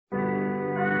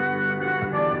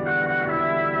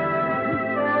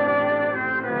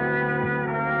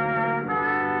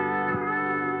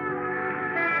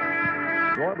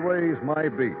Broadway's My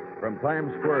Beat, from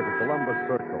Times Square to Columbus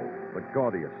Circle, the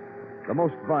gaudiest, the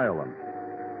most violent,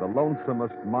 the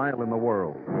lonesomest mile in the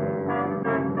world.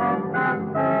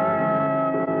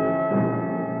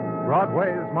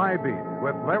 Broadway's My Beat,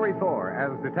 with Larry Thor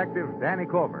as Detective Danny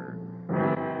Clover.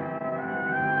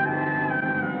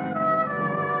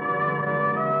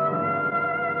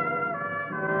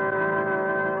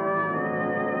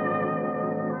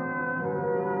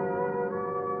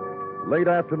 Late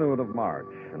afternoon of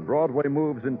March, and Broadway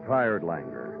moves in tired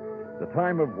languor. The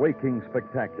time of waking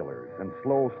spectaculars and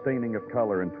slow staining of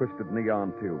color in twisted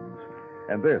neon tubes.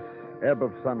 And this, ebb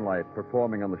of sunlight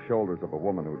performing on the shoulders of a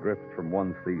woman who drifts from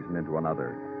one season into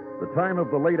another. The time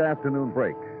of the late afternoon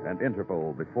break and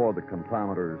interval before the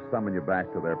comptometers summon you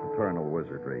back to their paternal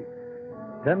wizardry.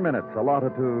 10 minutes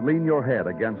allotted to lean your head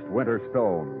against winter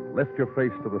stone, lift your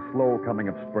face to the slow coming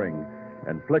of spring,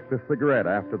 and flick the cigarette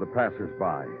after the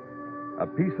passers-by. A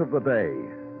piece of the day,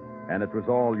 and it was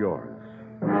all yours.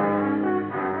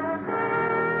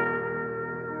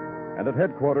 And at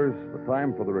headquarters, the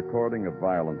time for the recording of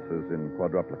violences in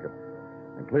quadruplicate.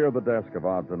 And clear the desk of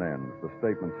odds and ends, the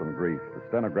statements on grief, the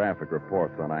stenographic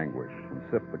reports on anguish, and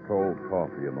sip the cold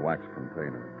coffee in the wax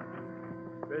container.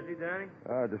 Busy, Danny?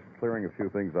 Just clearing a few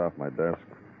things off my desk.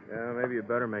 Yeah, maybe you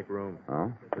better make room. Huh?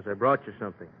 Because I brought you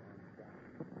something.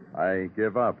 I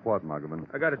give up. What, Muggerman?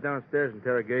 I got it downstairs in the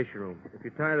interrogation room. If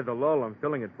you're tired of the lull, I'm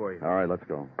filling it for you. All right, let's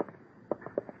go.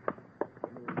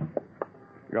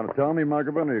 You going to tell me,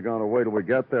 Muggerman, or you going to wait till we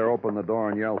get there, open the door,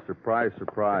 and yell, surprise,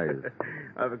 surprise?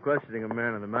 I've been questioning a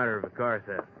man on the matter of a car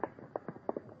theft.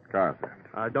 Car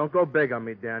theft? Don't go big on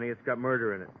me, Danny. It's got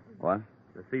murder in it. What?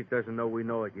 The thief doesn't know we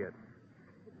know it yet.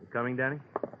 You coming, Danny?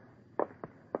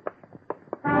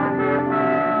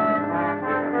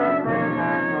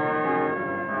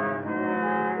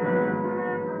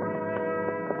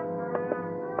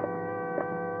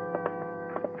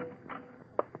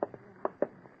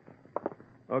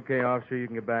 Okay, officer, you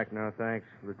can get back now, thanks.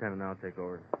 Lieutenant, I'll take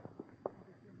over.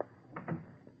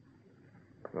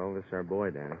 Well, this is our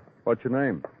boy, Danny. What's your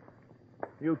name?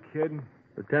 You kidding?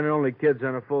 Lieutenant only kids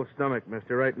on a full stomach,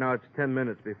 mister. Right now it's 10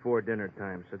 minutes before dinner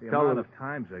time, so The tell amount them... of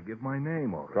times I give my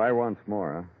name over. Try once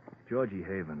more, huh? Georgie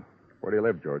Haven. Where do you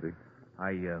live, Georgie?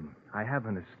 I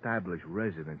haven't established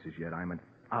residences yet. I'm an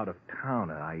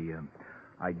out-of-towner.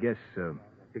 I guess, You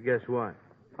guess what?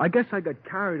 I guess I got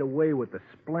carried away with the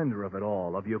splendor of it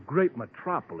all, of your great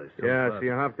metropolis. Yeah, so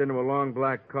you hopped into a long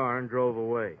black car and drove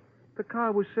away. The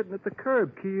car was sitting at the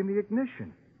curb, key in the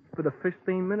ignition. For the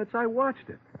 15 minutes, I watched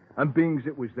it. And beings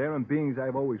it was there, and beings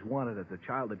I've always wanted as a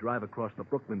child to drive across the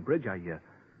Brooklyn Bridge,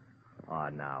 Oh,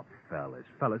 now,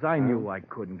 fellas, I knew I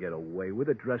couldn't get away with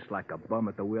it, dressed like a bum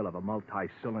at the wheel of a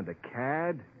multi-cylinder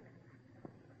cad.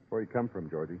 Where you come from,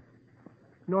 Georgie?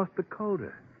 North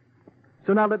Dakota.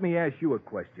 So now let me ask you a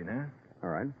question, huh? All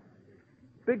right.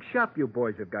 Big shop you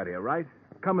boys have got here, right?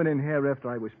 Coming in here after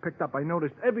I was picked up, I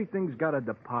noticed everything's got a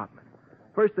department.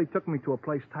 First, they took me to a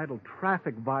place titled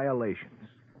Traffic Violations.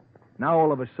 Now,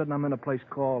 all of a sudden, I'm in a place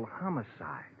called Homicide.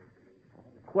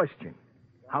 Question,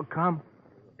 how come?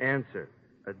 Answer.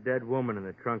 A dead woman in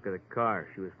the trunk of the car.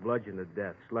 She was bludgeoned to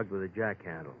death, slugged with a jack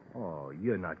handle. Oh,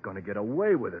 you're not going to get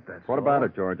away with it, that's What all. about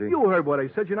it, Georgie? You heard what I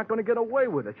said. You're not going to get away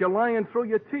with it. You're lying through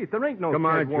your teeth. There ain't no Come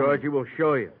on, dead woman. Georgie, we'll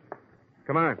show you.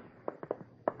 Come on.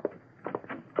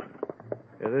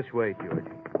 Yeah, this way, Georgie.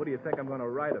 What do you think I'm going to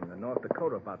write him to North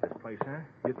Dakota about this place, huh?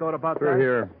 You thought about Through that?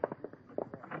 here.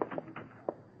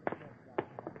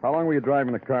 How long were you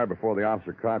driving the car before the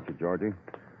officer caught you, Georgie?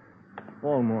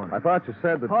 All morning. I thought you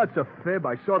said that... Oh, it's a fib.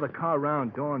 I saw the car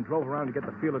around dawn, drove around to get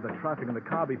the feel of the traffic in the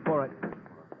car before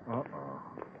I... Uh-oh.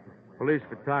 Police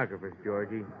photographers,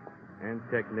 Georgie, and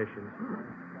technicians.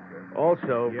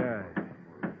 Also...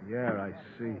 Yeah, I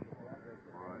see.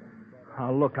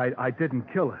 Oh, look, I didn't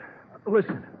kill her.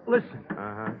 Listen.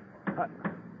 Uh-huh.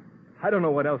 I don't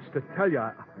know what else to tell you.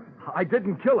 I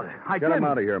didn't kill her. I Get didn't. him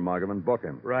out of here, Muggerman. Book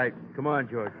him. Right. Come on,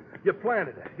 Georgie. You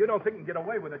planted it. You don't think you can get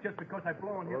away with it just because I've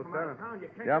blown you from out of town. You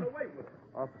can't Yep. get away with it.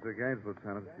 Officer Gaines,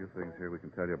 Lieutenant, a few things here we can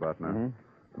tell you about now.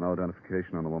 Mm-hmm. No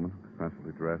identification on the woman.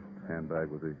 Offensively dressed. Handbag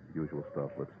with the usual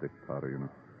stuff. Lipstick, powder, you know.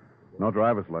 No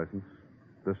driver's license.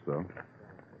 This, though.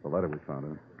 The letter we found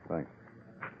in it. Thanks.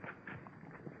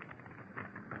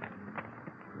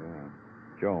 Yeah.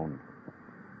 Joan.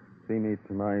 See me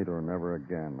tonight or never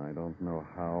again. I don't know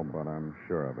how, but I'm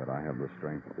sure of it. I have the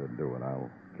strength to do it. I'll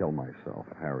kill myself.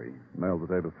 Harry. Mailed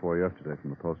the day before yesterday from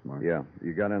the postmark. Yeah.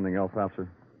 You got anything else, officer?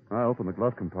 I opened the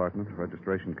glove compartment.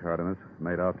 Registration card in it.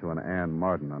 Made out to an Ann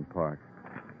Martin on Park.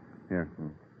 Here.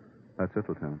 That's it,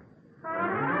 Lieutenant.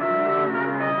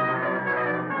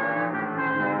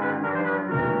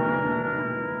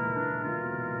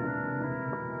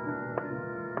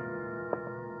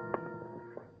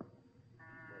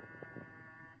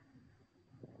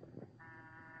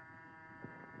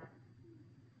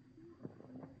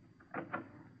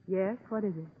 Yes, what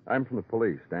is it? I'm from the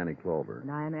police, Danny Clover. And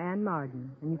I am Ann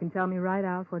Marden, and you can tell me right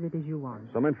out what it is you want.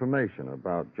 Some information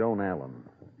about Joan Allen.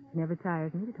 It never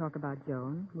tires me to talk about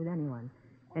Joan with anyone.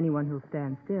 Anyone who'll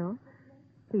stand still.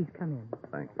 Please come in.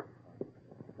 Thank you.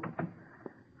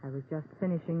 I was just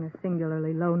finishing a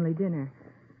singularly lonely dinner.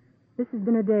 This has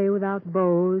been a day without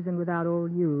beaux and without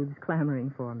old youths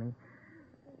clamoring for me.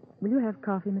 Will you have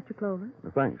coffee, Mr. Clover?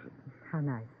 Thanks. How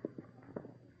nice.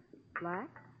 Black?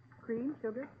 Cream?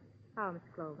 Sugar? How,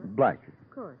 Mr. Clover? Black.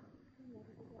 Of course.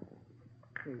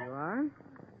 Here you are.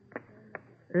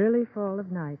 Early fall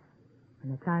of night,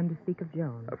 and a time to speak of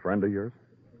Joan. A friend of yours?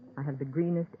 I have the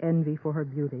greenest envy for her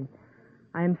beauty.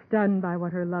 I am stunned by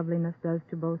what her loveliness does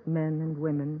to both men and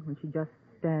women when she just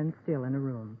stands still in a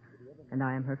room. And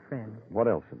I am her friend. What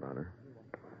else about her?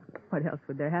 What else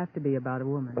would there have to be about a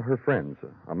woman? Her friends.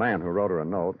 A man who wrote her a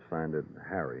note, signed it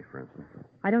Harry, for instance.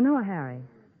 I don't know a Harry.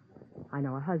 I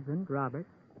know a husband, Robert,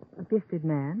 a gifted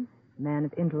man, a man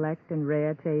of intellect and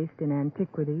rare taste in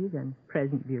antiquities and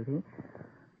present beauty.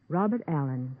 Robert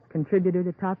Allen, contributor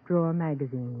to top-drawer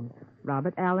magazines.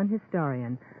 Robert Allen,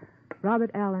 historian.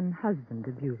 Robert Allen, husband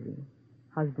to Beauty.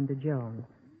 Husband to Joan.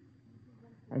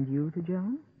 And you to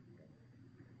Joan?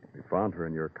 We found her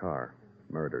in your car,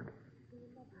 murdered.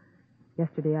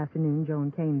 Yesterday afternoon,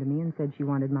 Joan came to me and said she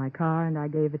wanted my car, and I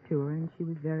gave it to her, and she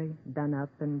was very done up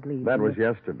and bleeding. That was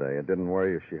yesterday. It didn't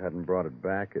worry you if she hadn't brought it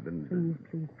back. It didn't...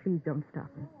 Please don't stop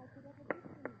me.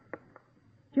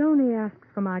 Joni asks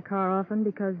for my car often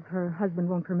because her husband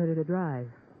won't permit her to drive.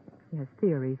 He has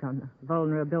theories on the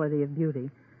vulnerability of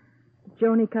beauty.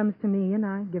 Joni comes to me, and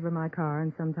I give her my car,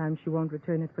 and sometimes she won't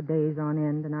return it for days on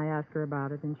end, and I ask her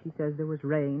about it, and she says there was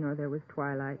rain or there was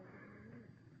twilight.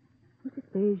 Was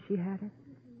it days she had it?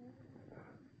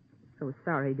 So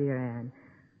sorry, dear Anne.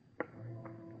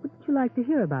 What would you like to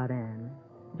hear about Anne?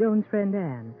 Joan's friend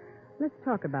Anne. Let's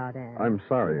talk about Anne. I'm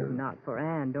sorry. Oh, not for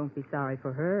Anne. Don't be sorry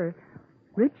for her.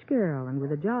 Rich girl, and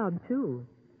with a job, too.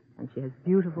 And she has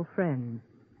beautiful friends.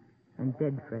 And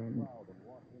dead friends.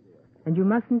 And you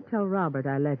mustn't tell Robert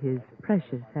I let his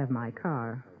precious have my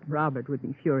car. Robert would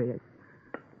be furious.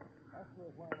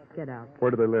 Get out. Where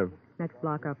do they live? Next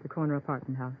block up, the corner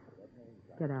apartment house.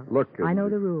 Get out. Look... I know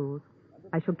the rules.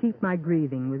 I shall keep my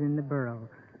grieving within the borough.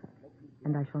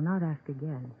 And I shall not ask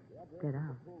again. Get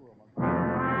out.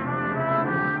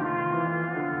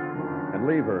 And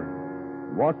leave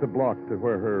her. Walk the block to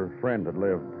where her friend had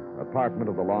lived. Apartment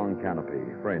of the long canopy,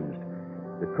 fringed.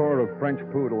 Decor of French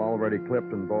poodle already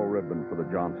clipped and bow ribbon for the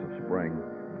jaunts of spring.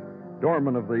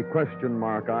 Doorman of the question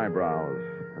mark eyebrows.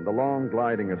 And the long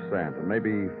gliding ascent, and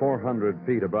maybe 400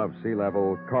 feet above sea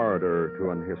level, corridor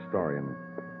to an historian.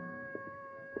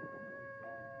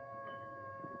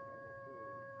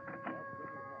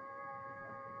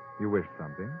 You wished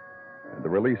something? And the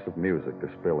release of music to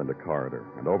spill into corridor,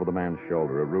 and over the man's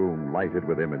shoulder, a room lighted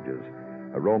with images.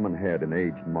 A Roman head in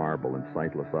aged marble and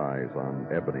sightless eyes on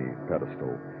ebony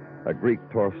pedestal. A Greek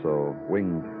torso,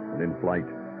 winged and in flight.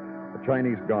 A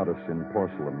Chinese goddess in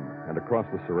porcelain, and across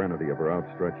the serenity of her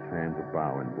outstretched hands a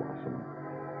bough in blossom.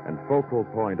 And focal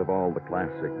point of all the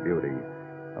classic beauty,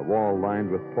 a wall lined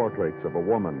with portraits of a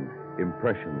woman,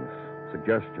 impressions,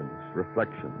 suggestions,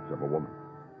 reflections of a woman.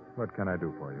 What can I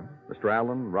do for you? Mr.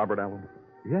 Allen, Robert Allen?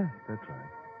 Yes, that's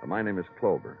right. My name is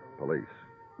Clover, police.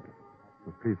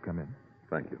 Well, please come in.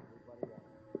 Thank you.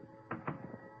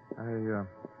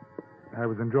 I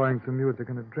was enjoying some music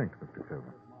and a drink, Mr.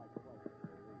 Clover.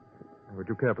 Would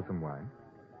you care for some wine?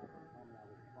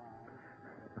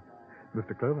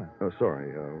 Mr. Clover? Oh,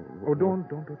 sorry. Don't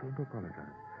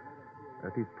apologize.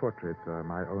 These portraits are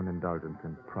my own indulgence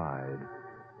and pride.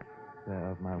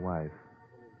 They're of my wife.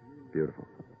 Beautiful.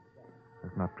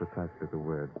 That's not precisely the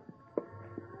word.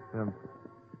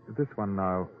 This one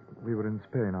now, we were in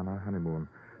Spain on our honeymoon,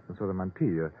 and saw the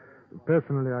mantilla.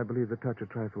 Personally, I believe the touch a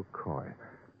trifle coy.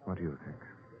 What do you think?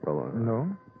 Well,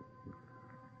 No?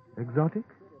 Exotic?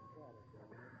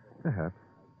 Perhaps.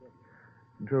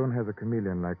 Joan has a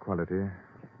chameleon-like quality.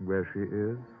 Where she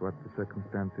is, what the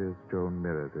circumstance is, Joan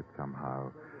mirrors it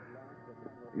somehow.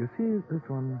 You see this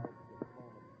one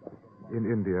in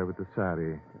India with the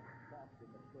sari.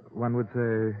 One would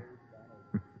say...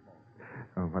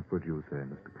 Oh, what would you say,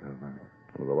 Mr. Clover?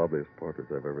 One of the loveliest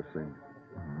portraits I've ever seen.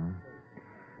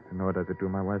 Mm-hmm. Nor does it do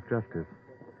my wife justice.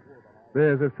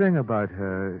 There's a thing about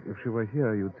her. If she were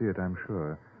here, you'd see it, I'm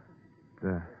sure.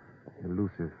 The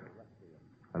elusive,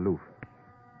 aloof.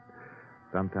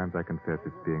 Sometimes I confess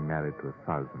it's being married to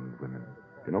 1,000 women.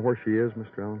 Do you know where she is,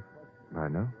 Mr. Allen? I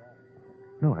know?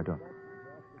 No, I don't.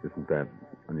 Isn't that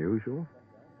unusual?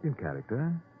 In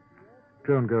character.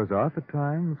 Joan goes off at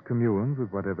times, communes with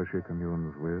whatever she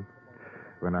communes with.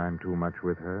 when I'm too much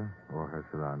with her or her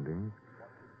surroundings.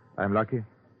 I'm lucky.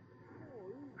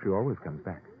 She always comes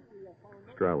back.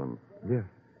 Strallen. Yes.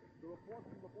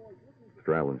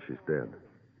 Strallen, she's dead.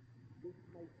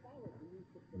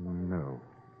 No.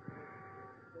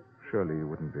 Surely you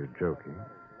wouldn't be joking.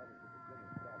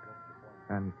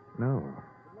 And no,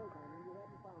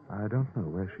 I don't know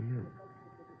where she is.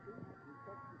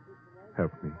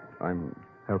 Help me.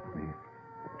 Help me.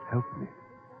 Help me.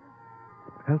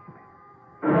 Help me.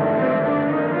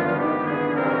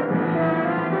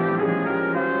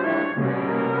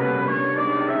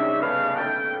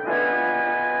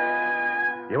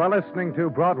 You are listening to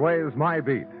Broadway's My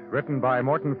Beat, written by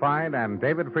Morton Fine and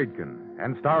David Friedkin,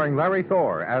 and starring Larry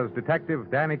Thor as Detective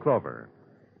Danny Clover.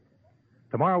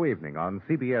 Tomorrow evening on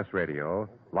CBS Radio,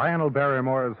 Lionel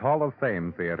Barrymore's Hall of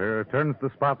Fame Theater turns the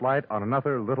spotlight on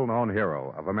another little-known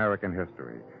hero of American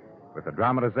history, with a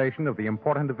dramatization of the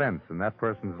important events in that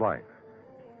person's life.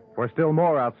 For still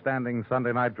more outstanding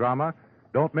Sunday night drama,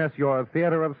 don't miss your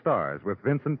Theater of Stars with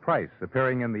Vincent Price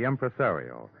appearing in The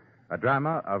Impresario, a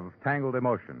drama of tangled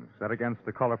emotions set against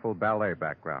a colorful ballet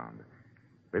background.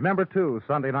 Remember, too,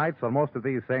 Sunday nights on most of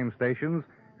these same stations,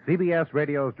 CBS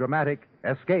Radio's dramatic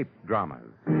escape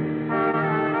dramas.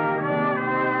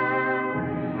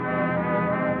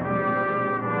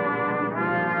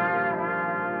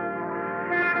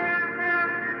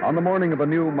 On the morning of a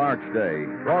new March day,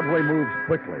 Broadway moves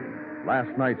quickly.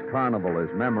 Last night's carnival is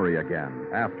memory again,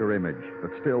 after image,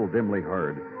 but still dimly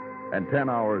heard, and 10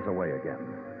 hours away again.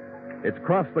 It's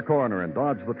cross the corner and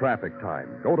dodge the traffic time,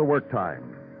 go to work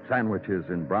time, sandwiches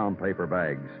in brown paper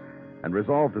bags, and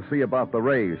resolve to see about the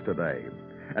raise today.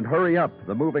 And hurry up,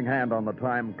 the moving hand on the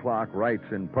time clock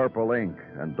writes in purple ink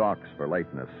and docks for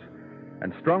lateness.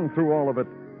 And strung through all of it,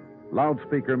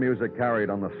 loudspeaker music carried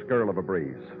on the skirl of a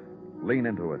breeze. Lean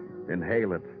into it,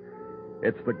 inhale it.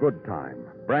 It's the good time,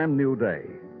 brand new day,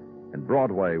 and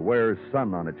Broadway wears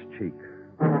sun on its cheek.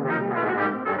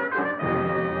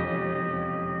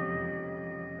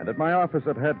 And at my office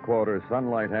at headquarters,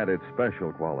 sunlight had its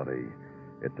special quality.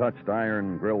 It touched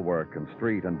iron grillwork and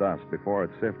street and dust before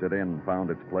it sifted in, found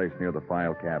its place near the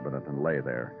file cabinet, and lay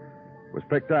there. Was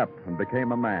picked up and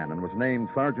became a man and was named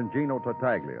Sergeant Gino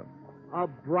Tartaglia. A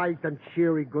bright and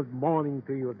cheery good morning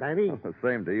to you, Danny. The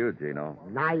same to you, Gino.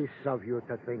 Nice of you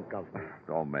to think of me.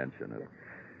 Don't mention it.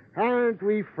 Aren't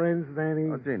we friends,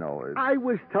 Danny? Gino, I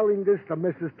was telling this to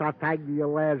Mrs. Tartaglia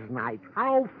last night.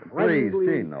 How friendly.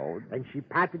 Please, Gino. And she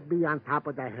patted me on top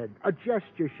of the head. A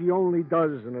gesture she only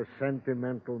does in a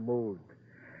sentimental mood.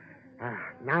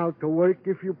 Now to work,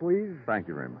 if you please. Thank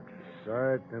you very much.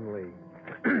 Certainly.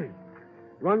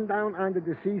 Rundown on the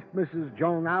deceased Mrs.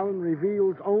 Joan Allen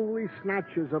reveals only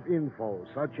snatches of info,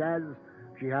 such as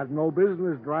she had no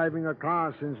business driving a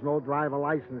car since no driver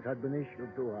license had been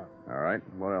issued to her. All right.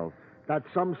 What else? That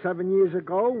some 7 years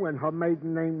ago, when her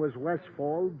maiden name was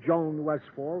Westfall, Joan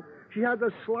Westfall, she had a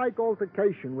slight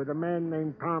altercation with a man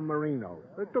named Tom Marino.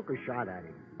 They took a shot at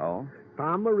him. Oh?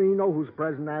 Tom Marino, whose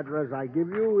present address I give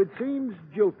you, it seems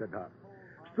jilted her.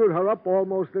 Stood her up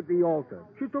almost at the altar.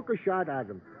 She took a shot at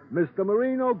him. Mr.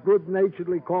 Marino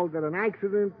good-naturedly called it an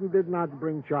accident and did not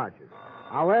bring charges.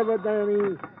 However,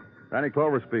 Danny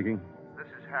Clover speaking. This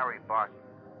is Harry Barton.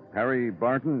 Harry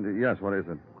Barton? Yes, what is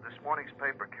it? Well, this morning's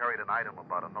paper carried an item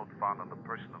about a note found on the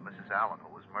person of Mrs. Allen,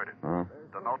 who was murdered. Uh-huh.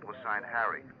 The note was signed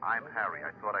Harry. I'm Harry.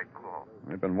 I thought I'd call.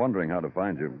 I've been wondering how to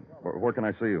find you. Where can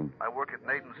I see you? I work at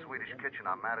Nathan's Swedish Kitchen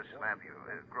on Madison Avenue,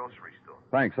 a grocery store.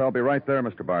 Thanks. I'll be right there,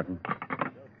 Mr. Barton.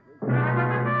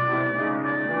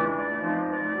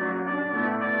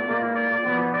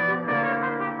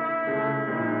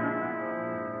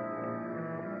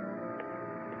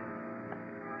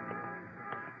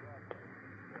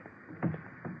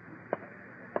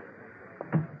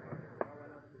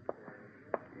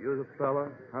 You're the fella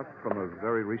up from a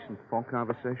very recent phone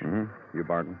conversation? Mm-hmm. You,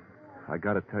 Barton. I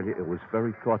gotta tell you, it was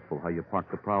very thoughtful how you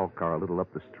parked the prowl car a little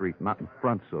up the street, not in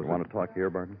front, so... You want to talk here,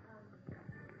 Barton?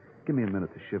 Give me a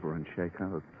minute to shiver and shake,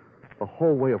 huh? The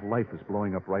whole way of life is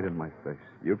blowing up right in my face.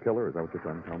 You killer? Is that what you're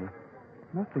trying to tell me?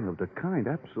 Nothing of the kind.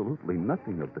 Absolutely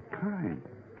nothing of the kind.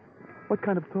 What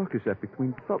kind of talk is that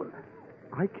between fellas?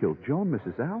 I killed Joan,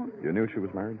 Mrs. Allen. You knew she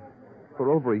was married? For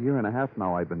over a year and a half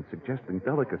now, I've been suggesting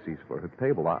delicacies for her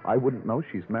table. I wouldn't know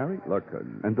she's married. Look,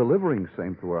 And delivering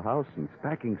same to her house and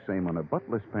stacking same on her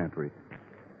butler's pantry.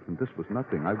 And this was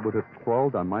nothing. I would have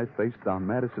crawled on my face down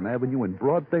Madison Avenue in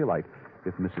broad daylight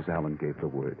if Mrs. Allen gave the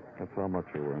word. That's how much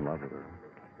you were in love with her.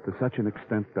 To such an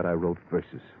extent that I wrote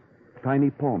verses. Tiny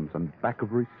poems on back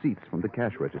of receipts from the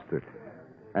cash register.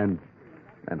 And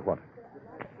what?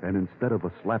 And instead of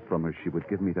a slap from her, she would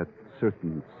give me that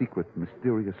certain secret,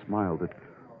 mysterious smile that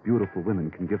beautiful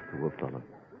women can give to a fellow.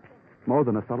 More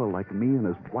than a fellow like me in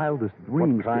his wildest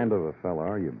dreams. What kind of a fella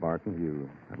are you, Barton? You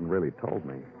haven't really told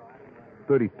me.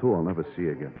 32 I'll never see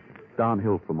again.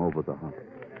 Downhill from over the hump.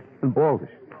 And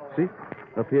baldish. See?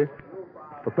 Up here?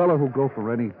 A fellow who'll go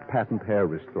for any patent hair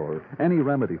restore, any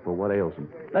remedy for what ails him.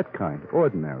 That kind.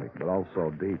 Ordinary. But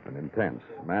also deep and intense.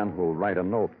 A man who'll write a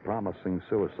note promising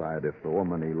suicide if the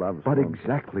woman he loves... But won't...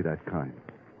 exactly that kind.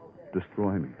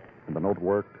 Destroy me. And the note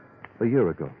worked? A year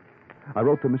ago. I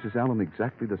wrote to Mrs. Allen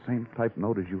exactly the same type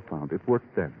note as you found. It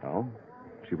worked then. Oh?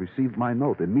 She received my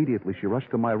note. Immediately, she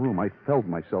rushed to my room. I felled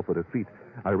myself at her feet.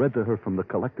 I read to her from the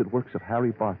collected works of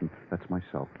Harry Barton. That's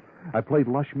myself. I played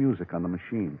lush music on the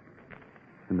machine.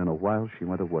 And in a while, she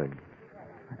went away.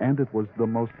 And it was the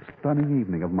most stunning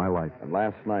evening of my life. And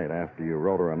last night, after you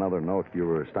wrote her another note, you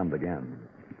were stunned again.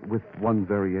 With one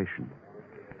variation.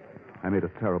 I made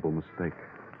a terrible mistake.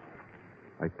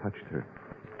 I touched her.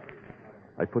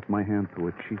 I put my hand to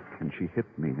her cheek, and she hit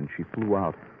me, and she flew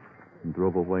out and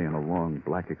drove away in a long,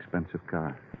 black, expensive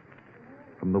car.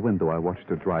 From the window, I watched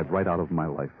her drive right out of my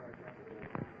life.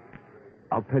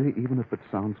 I'll tell you, even if it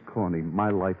sounds corny, my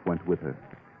life went with her.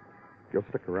 You'll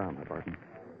stick around, huh, Barton?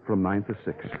 From 9 to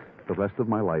 6. The rest of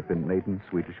my life in Maiden's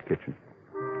Swedish kitchen.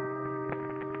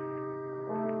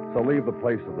 So leave the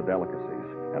place of the delicacies.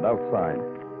 And outside,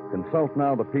 consult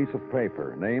now the piece of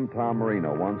paper. Name Tom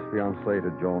Marino, once fiancé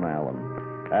to Joan Allen.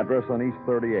 Address on East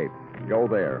 38th. Go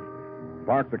there.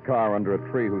 Park the car under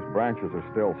a tree whose branches are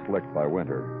still slicked by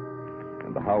winter.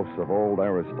 And the house of old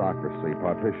aristocracy,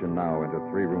 partitioned now into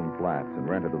 3-room flats and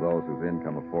rented to those whose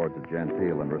income affords a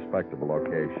genteel and respectable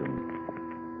location.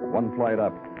 One flight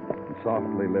up, and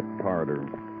softly lit corridor.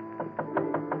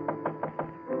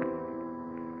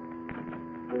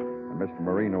 And Mr.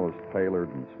 Marino is tailored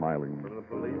and smiling. From the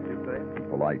police, you say? And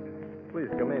polite. Please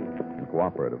come in. And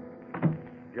cooperative.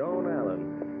 Joan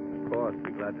Allen. Of course,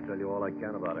 be glad to tell you all I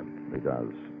can about him. He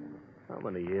does. How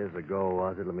many years ago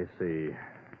was it? Let me see.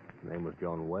 His name was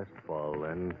John Westfall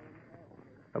then.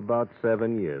 About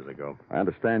 7 years ago. I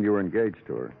understand you were engaged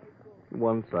to her.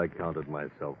 Once I counted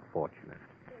myself fortunate.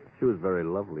 She was very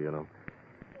lovely, you know.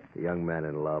 A young man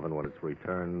in love, and when it's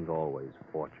returned, always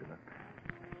fortunate.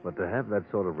 But to have that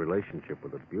sort of relationship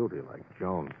with a beauty like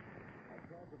Joan,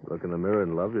 look in the mirror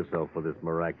and love yourself for this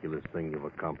miraculous thing you've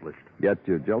accomplished. Yet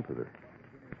you jilted her.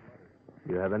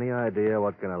 Do you have any idea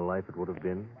what kind of life it would have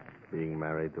been, being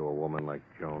married to a woman like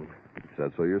Joan? You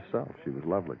said so yourself. She was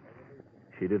lovely.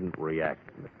 She didn't react,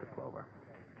 Mr. Clover.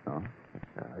 Oh?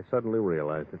 I suddenly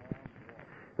realized it.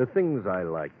 The things I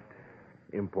liked,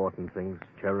 important things,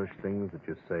 cherished things that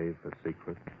you save for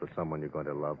secret for someone you're going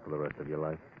to love for the rest of your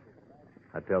life.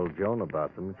 I tell Joan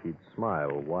about them, she'd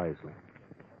smile wisely.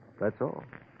 That's all.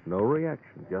 No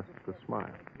reaction, just a smile.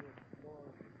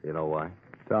 You know why?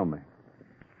 Tell me.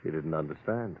 She didn't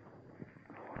understand.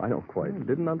 I don't quite.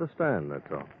 Didn't understand,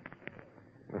 that's all.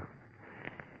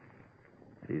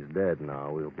 She's dead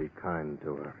now. We'll be kind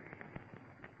to her.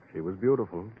 She was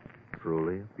beautiful,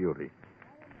 truly a beauty.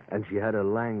 And she had a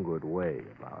languid way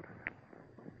about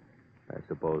her. I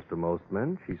suppose to most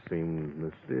men she seemed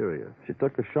mysterious. She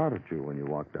took a shot at you when you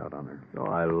walked out on her. No,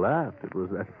 I laughed. It was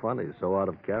that funny, so out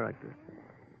of character.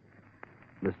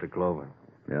 Mr. Clover.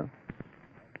 Yeah?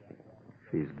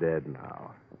 She's dead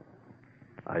now.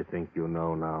 I think you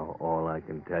know now all I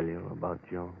can tell you about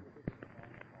Joan.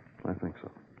 I think so.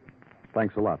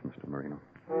 Thanks a lot, Mr. Marino.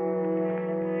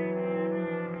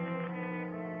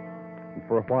 And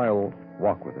for a while,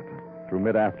 walk with it through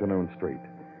mid-afternoon street.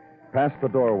 Past the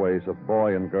doorways of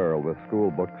boy and girl with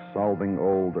school books solving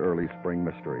old early spring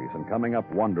mysteries and coming up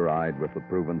wonder-eyed with the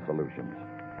proven solutions.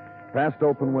 Past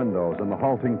open windows and the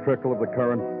halting trickle of the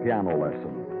current piano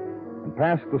lesson. And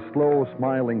past the slow,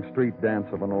 smiling street dance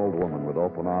of an old woman with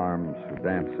open arms who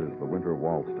dances the winter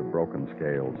waltz to broken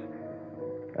scales.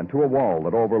 And to a wall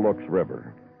that overlooks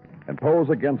river. And pose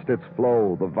against its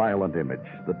flow the violent image,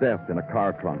 the death in a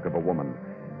car trunk of a woman.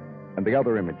 And the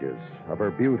other images of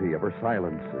her beauty, of her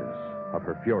silences, of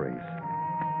her furies.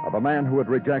 Of a man who had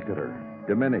rejected her,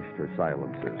 diminished her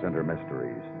silences and her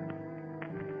mysteries.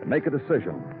 And make a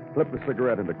decision. Flip the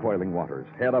cigarette into coiling waters.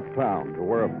 Head uptown to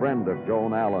where a friend of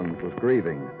Joan Allen's was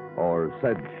grieving, or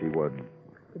said she would.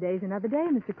 Today's another day,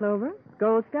 Mr. Clover.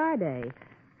 Gold Star Day.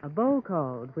 A bow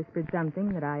called, whispered something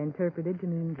that I interpreted to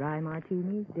mean dry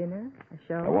martinis, dinner, a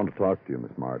show. I want to talk to you,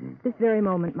 Miss Martin. This very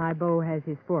moment, my beau has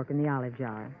his fork in the olive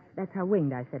jar. That's how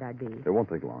winged I said I'd be. It won't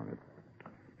take long.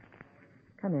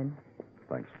 Come in.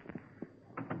 Thanks.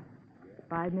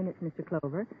 5 minutes, Mr.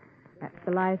 Clover. That's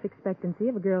the life expectancy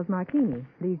of a girl's martini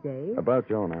these days. About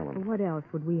Joan Allen. What else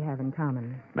would we have in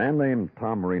common? A man named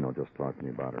Tom Marino just talked to me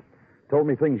about her. Told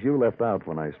me things you left out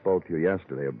when I spoke to you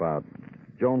yesterday about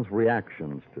Joan's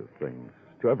reactions to things,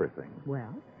 to everything.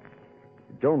 Well?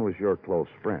 Joan was your close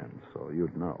friend, so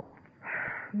you'd know.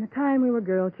 From the time we were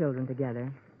girl children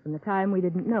together, from the time we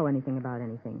didn't know anything about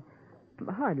anything.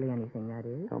 Hardly anything, that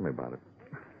is. Tell me about it.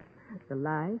 The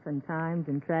life and times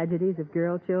and tragedies of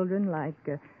girl children, like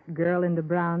girl into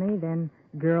brownie, then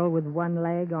girl with one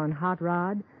leg on hot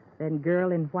rod, then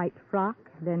girl in white frock,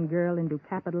 then girl into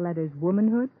capital letters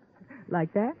womanhood,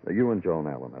 like that. You and Joan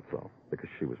Allen, that's all, because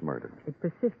she was murdered. It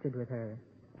persisted with her,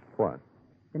 What?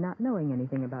 the not knowing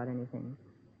anything about anything.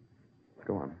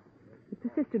 Go on. It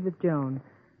persisted with Joan.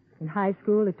 In high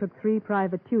school, it took 3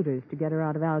 private tutors to get her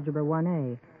out of Algebra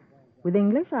 1A. With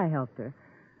English, I helped her.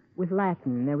 With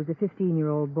Latin, there was a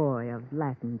 15-year-old boy of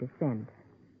Latin descent.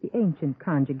 The ancient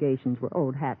conjugations were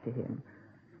old hat to him.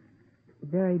 A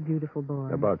very beautiful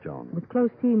boy. About Joan. With close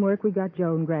teamwork, we got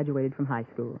Joan graduated from high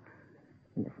school.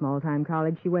 In the small-time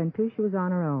college she went to, she was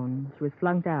on her own. She was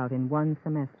flunked out in 1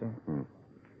 semester.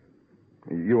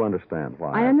 You understand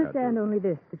why. I understand only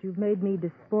this, that you've made me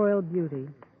despoiled beauty,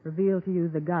 revealed to you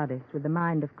the goddess with the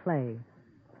mind of clay.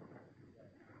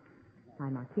 My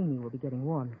martini will be getting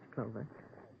warm, Mr. Clover.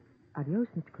 Adios,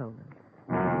 Mr. Clover.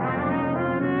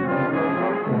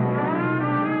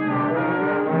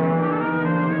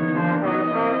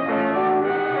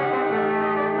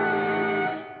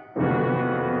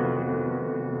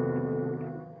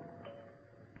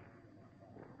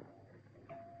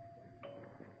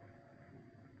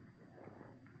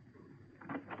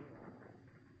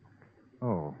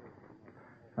 Oh.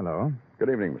 Hello. Good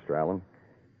evening, Mr. Allen.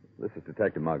 This is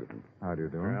Detective Muggerson. How do you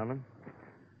do? Mr. Allen?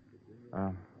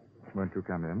 Won't you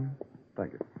come in?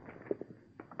 Thank you.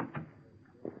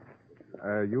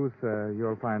 You, sir,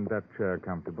 you'll find that chair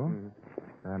comfortable.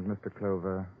 And Mr.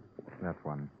 Clover, that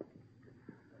one.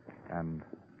 And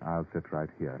I'll sit right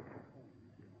here.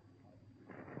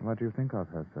 What do you think of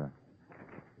her, sir?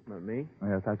 Not me?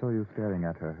 Yes, I saw you staring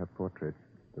at her portrait.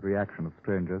 The reaction of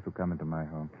strangers who come into my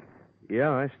home. Yeah,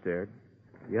 I stared.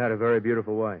 You had a very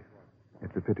beautiful wife.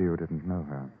 It's a pity you didn't know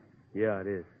her. Yeah, it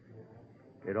is.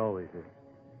 It always is.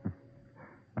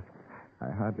 I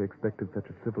hardly expected such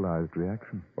a civilized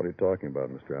reaction. What are you talking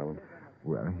about, Mr. Allen?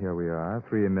 Well, here we are,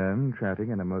 3 men chatting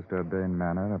in a most urbane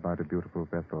manner about a beautiful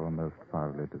vessel most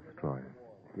foully destroyed.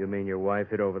 You mean your wife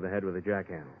hit over the head with a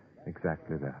jackhammer?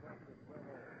 Exactly that.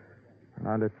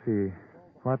 Now, let's see.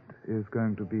 What is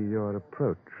going to be your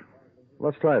approach?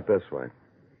 Let's try it this way.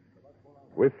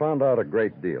 We've found out a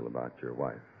great deal about your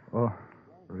wife. Oh,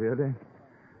 really?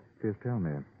 Please tell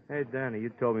me. Hey, Danny, you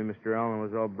told me Mr. Allen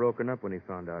was all broken up when he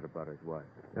found out about his wife.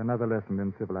 Another lesson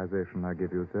in civilization I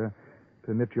give you, sir.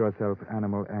 Permit yourself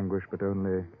animal anguish, but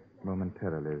only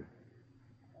momentarily,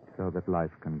 so that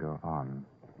life can go on.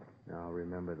 I'll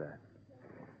remember that.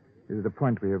 This is the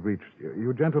point we have reached.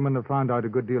 You gentlemen have found out a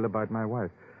good deal about my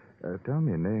wife. Tell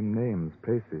me, name names,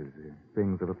 places,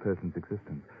 things of a person's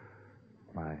existence.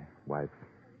 My wife.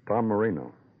 Tom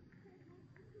Marino.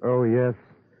 Oh, yes.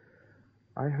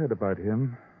 I heard about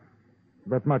him.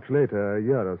 But much later, a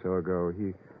year or so ago,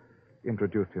 he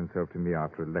introduced himself to me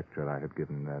after a lecture I had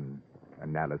given, an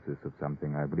analysis of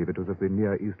something. I believe it was of the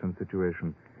Near Eastern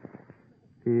situation.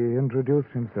 He introduced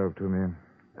himself to me.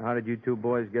 How did you 2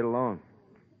 boys get along?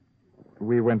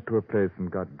 We went to a place and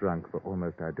got drunk for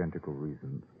almost identical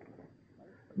reasons.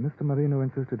 Mr. Marino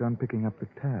insisted on picking up the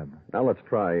tab. Now let's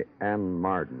try Ann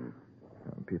Marden.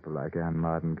 People like Ann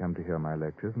Marden come to hear my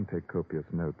lectures and take copious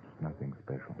notes. Nothing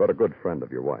special. But a good friend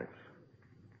of your wife's.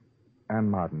 Ann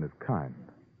Marden is kind.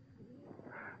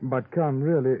 But come,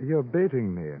 really, you're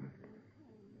baiting me.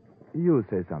 You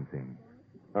say something.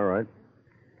 All right.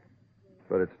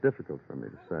 But it's difficult for me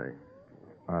to say.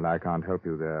 Well, I can't help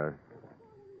you there.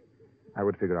 I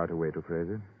would figure out a way to phrase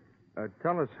it.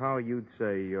 Tell us how you'd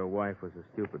say your wife was a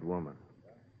stupid woman.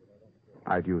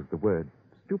 I'd use the word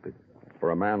stupid.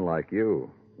 For a man like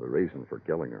you, the reason for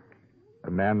killing her.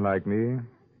 A man like me?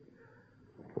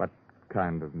 What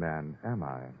kind of man am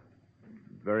I?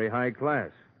 Very high class.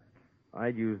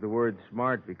 I'd use the word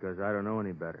smart because I don't know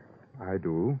any better. I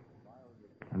do.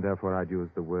 And therefore I'd use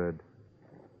the word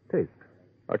taste.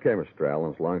 Okay, Mr.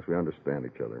 Allen, as long as we understand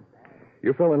each other.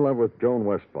 You fell in love with Joan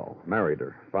Westfall, married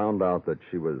her, found out that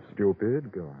she was...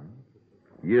 Stupid? Go on.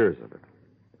 Years of it.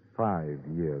 5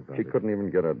 years of She it. couldn't even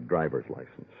get a driver's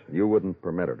license. You wouldn't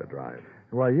permit her to drive.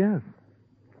 Why, yes.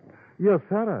 You're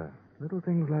thorough. Little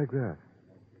things like that.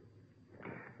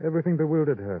 Everything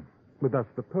bewildered her. But thus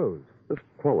the pose. This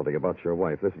quality about your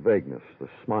wife, this vagueness, the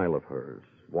smile of hers,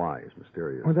 Wise,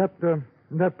 mysterious. Oh,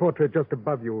 that portrait just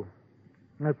above you.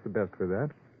 That's the best for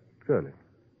that. Surely.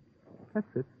 That's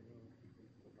it.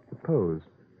 Suppose.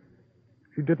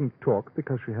 She didn't talk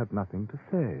because she had nothing to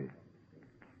say.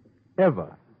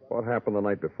 Ever. What happened the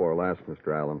night before last,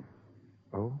 Mr. Allen?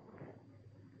 Oh?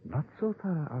 Not so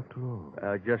thorough after all.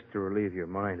 Just to relieve your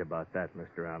mind about that,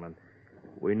 Mr. Allen,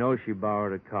 we know she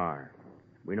borrowed a car.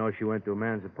 We know she went to a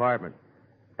man's apartment.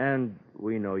 And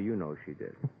we know you know she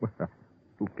did. Well,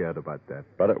 who cared about that?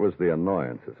 But it was the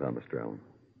annoyances, huh, Mr. Allen?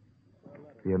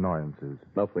 The annoyances.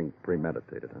 Nothing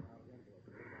premeditated, huh?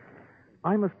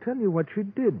 I must tell you what she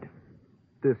did.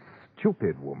 This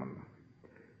stupid woman.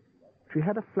 She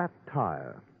had a flat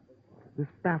tire. This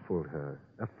baffled her.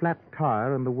 A flat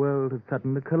tire, and the world had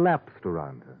suddenly collapsed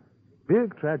around her.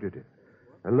 Big tragedy.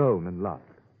 Alone and lost.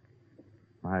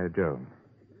 My Joan.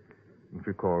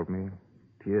 She called me.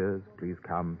 Tears, please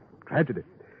come. Tragedy.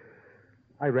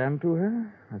 I ran to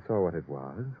her. I saw what it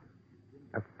was.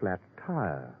 A flat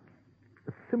tire.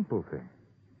 A simple thing.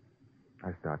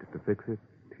 I started to fix it.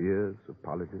 Tears,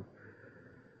 apologies.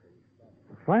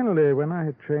 Finally, when I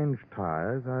had changed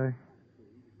tires, I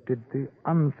did the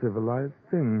uncivilized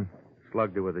thing.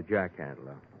 Slugged her with a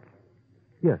jackhandler.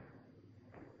 Yes.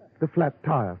 The flat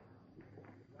tire.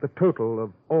 The total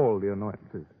of all the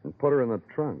annoyances. And put her in the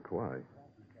trunk. Why?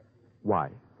 Why?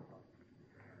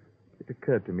 It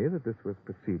occurred to me that this was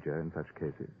procedure in such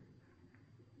cases.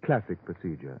 Classic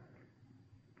procedure.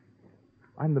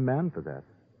 I'm the man for that.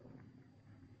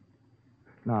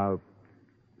 Now,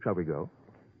 shall we go?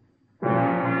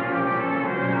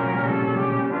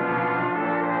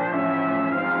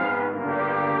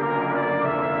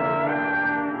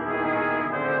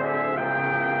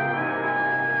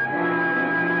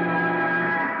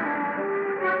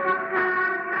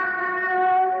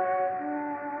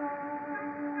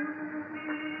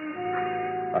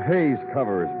 A haze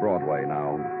covers Broadway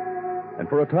now, and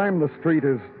for a time the street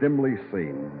is dimly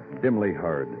seen, dimly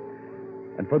heard.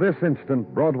 And for this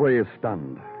instant, Broadway is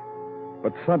stunned.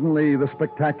 But suddenly the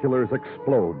spectaculars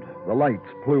explode, the lights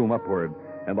plume upward,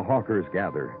 and the hawkers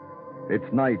gather.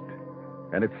 It's night,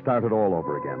 and it started all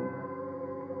over again.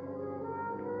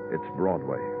 It's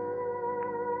Broadway,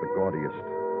 the gaudiest,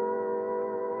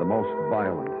 the most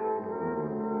violent,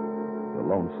 the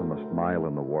lonesomest mile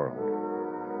in the world.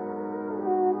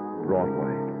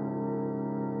 Broadway,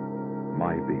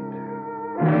 my beat.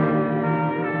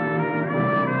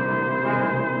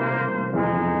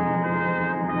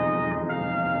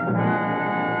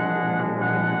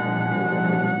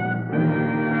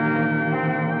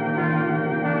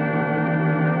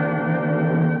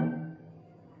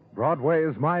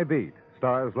 Broadway's My Beat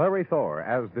stars Larry Thor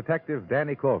as Detective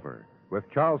Danny Clover, with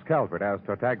Charles Calvert as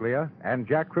Tartaglia and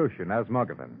Jack Crucian as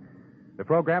Muggavan. The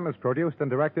program is produced and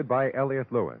directed by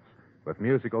Elliott Lewis, with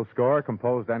musical score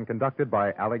composed and conducted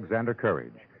by Alexander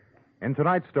Courage. In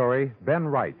tonight's story, Ben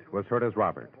Wright was heard as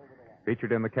Robert.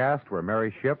 Featured in the cast were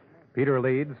Mary Shipp, Peter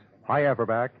Leeds, Hy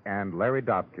Everback, and Larry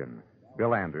Dobkin.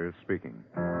 Bill Anders speaking.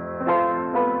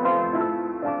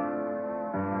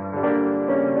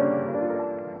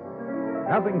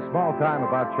 Nothing small time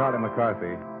about Charlie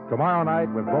McCarthy. Tomorrow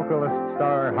night, with vocalist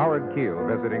star Howard Keel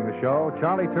visiting the show,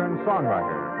 Charlie turns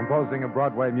songwriter, composing a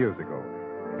Broadway musical.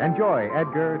 Enjoy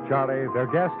Edgar, Charlie, their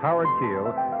guest Howard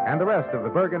Keel, and the rest of the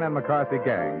Bergen and McCarthy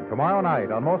gang tomorrow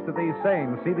night on most of these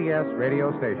same CBS radio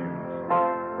stations.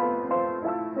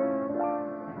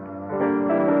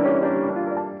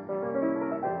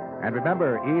 And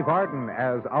remember, Eve Arden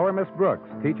as Our Miss Brooks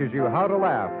teaches you how to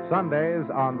laugh Sundays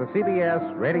on the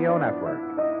CBS Radio Network.